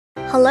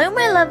Hello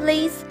my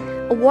lovelies!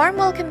 A warm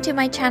welcome to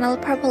my channel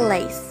Purple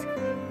Lace.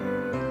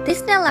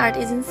 This nail art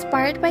is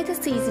inspired by the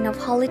season of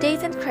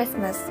holidays and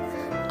Christmas.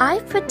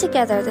 I've put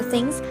together the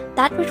things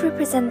that would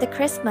represent the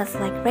Christmas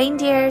like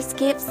reindeers,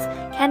 gifts,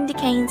 candy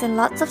canes and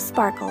lots of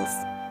sparkles.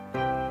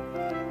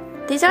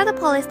 These are the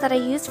polish that I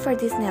used for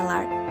this nail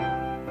art.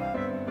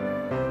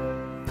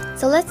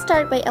 So let's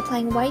start by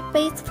applying white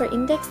base for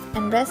index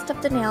and rest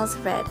of the nails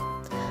red.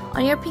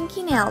 On your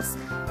pinky nails,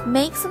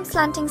 make some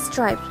slanting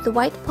stripes with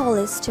white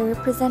polish to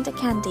represent a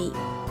candy.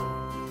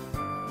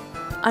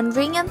 On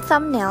ring and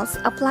thumbnails,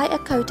 apply a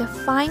coat of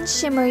fine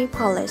shimmery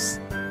polish,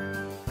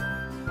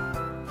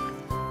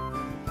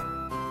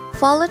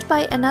 followed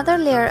by another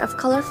layer of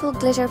colorful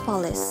glitter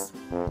polish.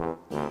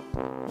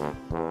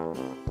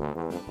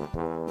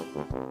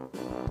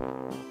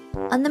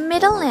 On the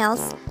middle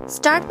nails,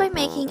 start by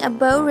making a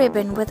bow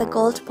ribbon with a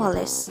gold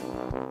polish.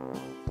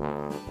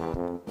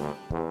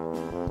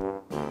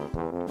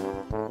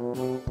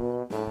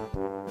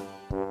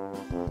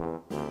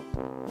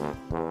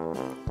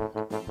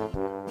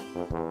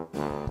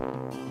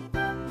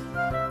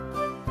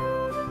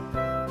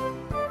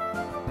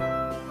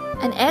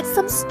 And add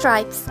some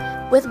stripes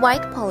with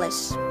white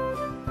polish.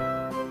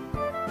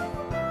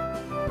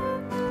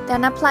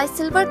 Then apply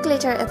silver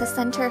glitter at the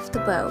center of the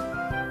bow.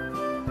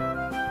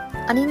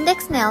 On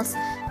index nails,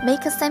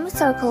 make a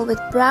semicircle with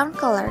brown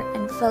color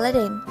and fill it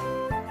in.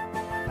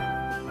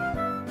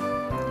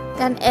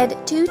 Then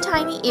add 2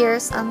 tiny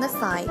ears on the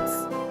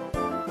sides.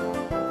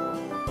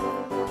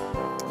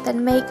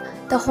 Then make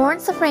the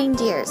horns of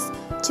reindeers.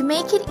 To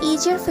make it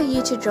easier for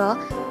you to draw,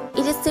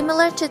 it is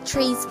similar to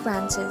trees'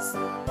 branches.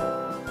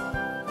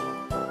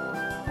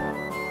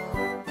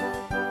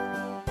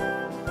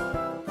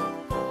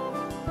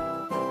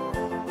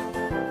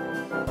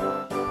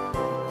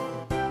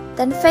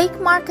 Then fake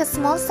mark a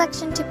small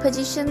section to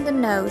position the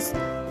nose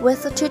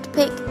with a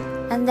toothpick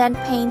and then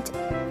paint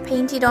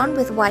it on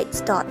with white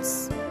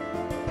dots.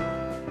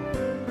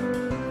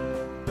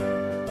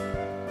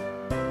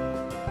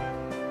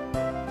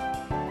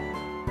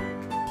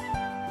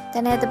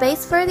 Then add the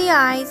base for the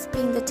eyes,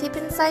 pin the tip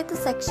inside the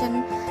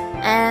section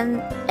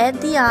and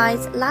add the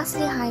eyes.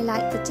 Lastly,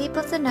 highlight the tip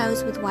of the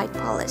nose with white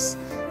polish.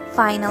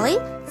 Finally,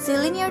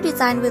 seal in your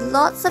design with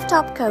lots of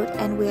top coat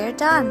and we're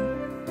done.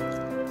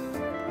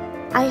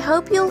 I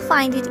hope you'll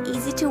find it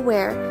easy to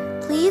wear.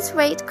 Please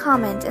rate,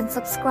 comment and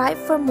subscribe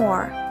for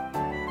more.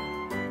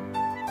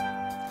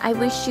 I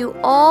wish you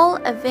all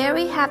a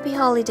very happy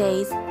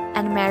holidays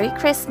and Merry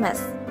Christmas.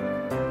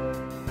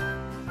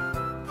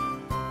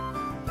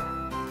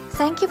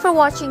 Thank you for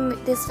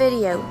watching this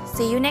video.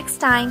 See you next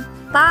time.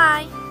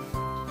 Bye!